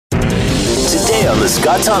Today on The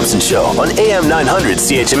Scott Thompson Show on AM 900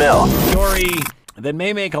 CHML. Story that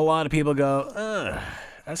may make a lot of people go, ugh,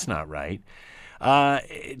 that's not right.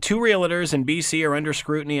 Two realtors in BC are under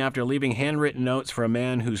scrutiny after leaving handwritten notes for a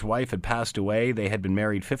man whose wife had passed away. They had been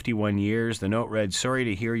married 51 years. The note read, "Sorry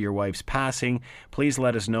to hear your wife's passing. Please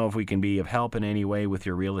let us know if we can be of help in any way with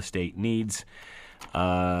your real estate needs."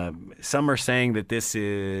 Some are saying that this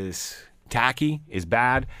is tacky, is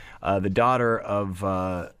bad. The daughter of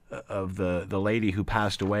the lady who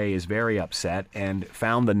passed away is very upset and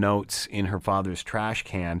found the notes in her father's trash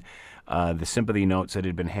can. The sympathy notes that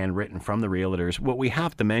had been handwritten from the realtors. What we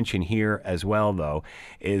have to mention here as well, though,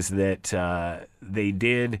 is that they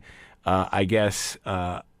did,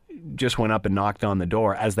 just went up and knocked on the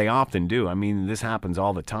door, as they often do. I mean, this happens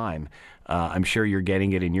all the time. I'm sure you're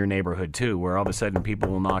getting it in your neighborhood, too, where all of a sudden people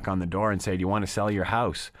will knock on the door and say, "Do you want to sell your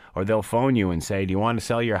house?" Or they'll phone you and say, "Do you want to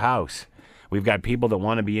sell your house? We've got people that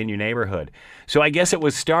want to be in your neighborhood." So I guess it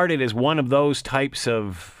was started as one of those types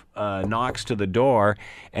of knocks to the door,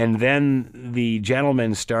 and then the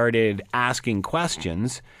gentleman started asking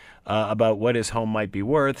questions about what his home might be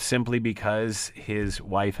worth simply because his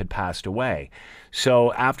wife had passed away.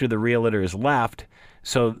 So after the realtors left,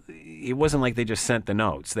 so it wasn't like they just sent the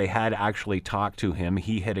notes. They had actually talked to him.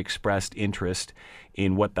 He had expressed interest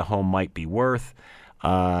in what the home might be worth.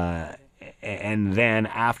 And then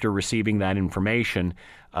after receiving that information,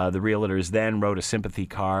 the realtors then wrote a sympathy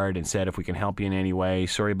card and said, "If we can help you in any way,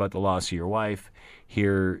 sorry about the loss of your wife.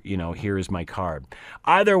 Here is my card."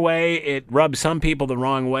 Either way, it rubs some people the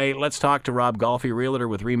wrong way. Let's talk to Rob Golfi, realtor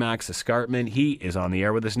with Remax Escarpment. He is on the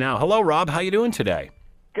air with us now. Hello, Rob. How you doing today?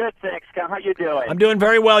 Good, thanks, Scott. How you doing? I'm doing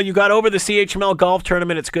very well. You got over the CHML golf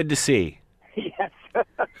tournament. It's good to see. Yes.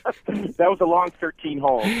 That was a long 13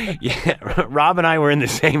 holes. Yeah, Rob and I were in the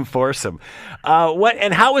same foursome.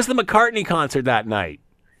 And how was the McCartney concert that night?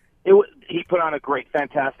 He put on a great,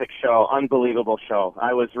 fantastic show, unbelievable show.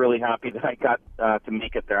 I was really happy that I got to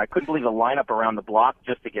make it there. I couldn't believe the lineup around the block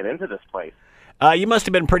just to get into this place. You must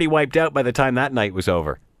have been pretty wiped out by the time that night was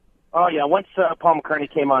over. Oh, yeah. Once Paul McCartney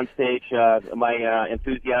came on stage, my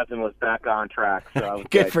enthusiasm was back on track. So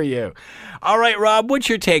Good for you. All right, Rob, what's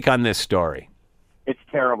your take on this story? It's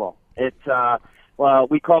terrible. It's well,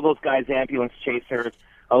 we call those guys ambulance chasers.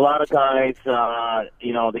 A lot of guys,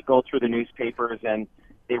 they go through the newspapers and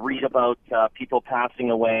they read about people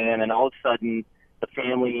passing away, and then all of a sudden the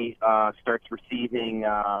family starts receiving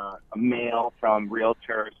a mail from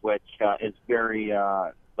realtors, which is very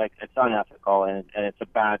it's unethical and it's a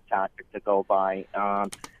bad tactic to go by.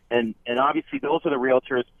 And obviously those are the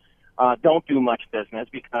realtors don't do much business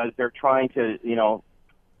because they're trying to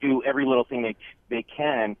do every little thing they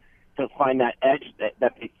can to find that edge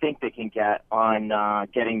that they think they can get on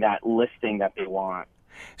getting that listing that they want.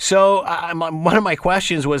 So one of my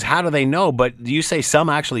questions was, how do they know? But do you say some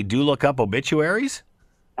actually do look up obituaries?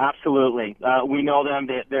 Absolutely. We know them.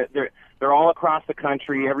 They're all across the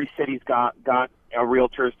country. Every city's got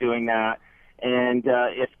realtors doing that. And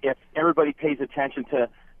if everybody pays attention to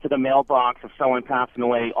the mailbox of someone passing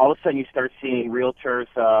away, all of a sudden you start seeing realtors,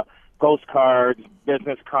 ghost cards,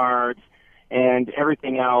 business cards, and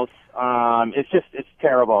everything else. It's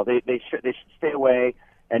terrible. They should stay away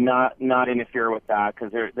and not interfere with that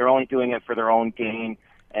because they're only doing it for their own gain,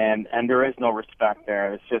 and there is no respect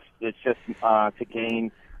there. It's just to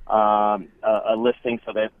gain a listing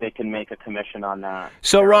so that they can make a commission on that.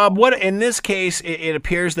 So, Rob, what in this case, it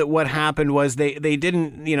appears that what happened was they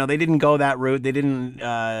didn't go that route. They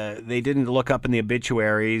didn't look up in the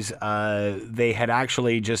obituaries. They had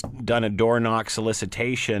actually just done a door knock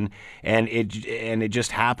solicitation, and it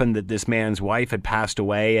just happened that this man's wife had passed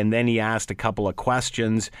away, and then he asked a couple of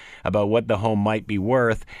questions about what the home might be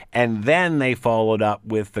worth, and then they followed up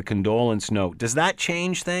with the condolence note. Does that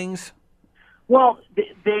change things? Well,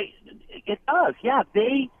 it does. Yeah,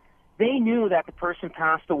 they knew that the person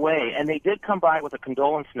passed away, and they did come by with a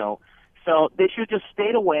condolence note. So they should just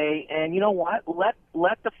stayed away, and you know what?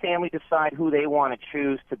 Let the family decide who they want to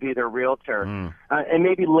choose to be their realtor, and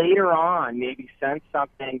maybe later on, maybe send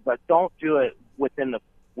something, but don't do it within the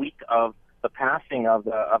week of the passing of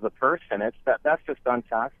the person. That's just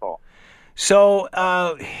untactful. So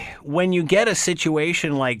when you get a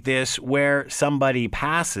situation like this where somebody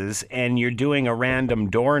passes and you're doing a random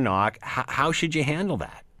door knock, how should you handle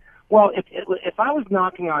that? Well, if I was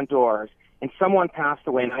knocking on doors and someone passed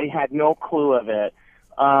away and I had no clue of it,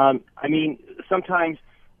 sometimes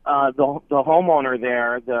the homeowner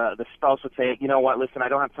there, the spouse would say, "You know what, listen, I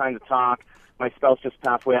don't have time to talk. My spouse just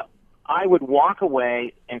passed away." I would walk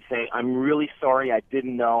away and say, "I'm really sorry, I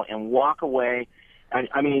didn't know," and walk away.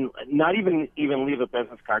 Not even leave a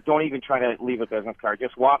business card. Don't even try to leave a business card.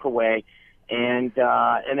 Just walk away and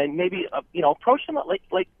then maybe approach them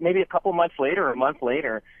like maybe a couple months later or a month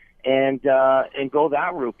later, and go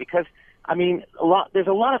that route. Because I mean, there's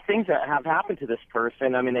a lot of things that have happened to this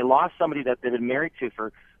person. I mean, they lost somebody that they've been married to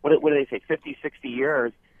for what do they say, 50, 60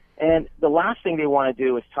 years, and the last thing they want to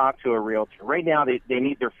do is talk to a realtor. Right now, they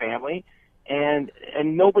need their family, and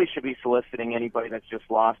nobody should be soliciting anybody that's just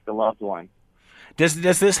lost a loved one. Does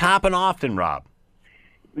this happen often, Rob?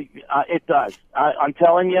 It does. I'm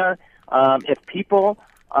telling you,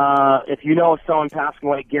 if you know of someone passing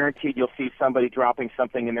away, guaranteed you'll see somebody dropping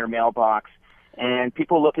something in their mailbox. And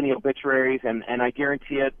people look in the obituaries, and I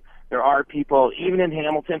guarantee it, there are people, even in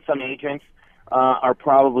Hamilton, some agents are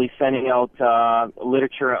probably sending out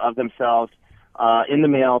literature of themselves in the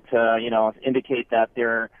mail to, indicate that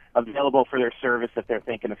they're available for their service if they're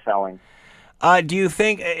thinking of selling. Do you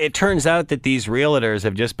think it turns out that these realtors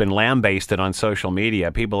have just been lambasted on social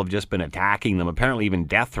media? People have just been attacking them, apparently even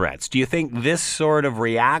death threats. Do you think this sort of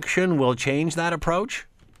reaction will change that approach?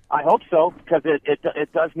 I hope so, because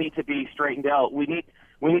it does need to be straightened out. We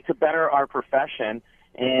need to better our profession,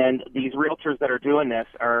 and these realtors that are doing this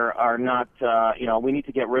are not, we need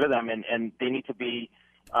to get rid of them, and they need to be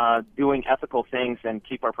doing ethical things and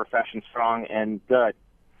keep our profession strong and good.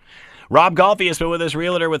 Rob Golfi has been with us,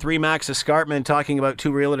 realtor with RE/MAX Escarpment, talking about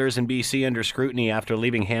two realtors in BC under scrutiny after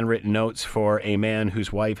leaving handwritten notes for a man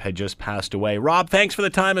whose wife had just passed away. Rob, thanks for the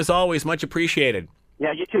time as always. Much appreciated.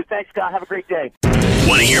 Yeah, you too. Thanks, Scott. Have a great day.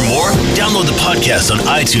 Want to hear more? Download the podcast on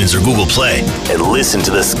iTunes or Google Play and listen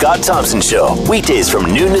to The Scott Thompson Show weekdays from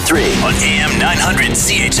noon to 3 on AM 900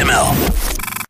 CHML.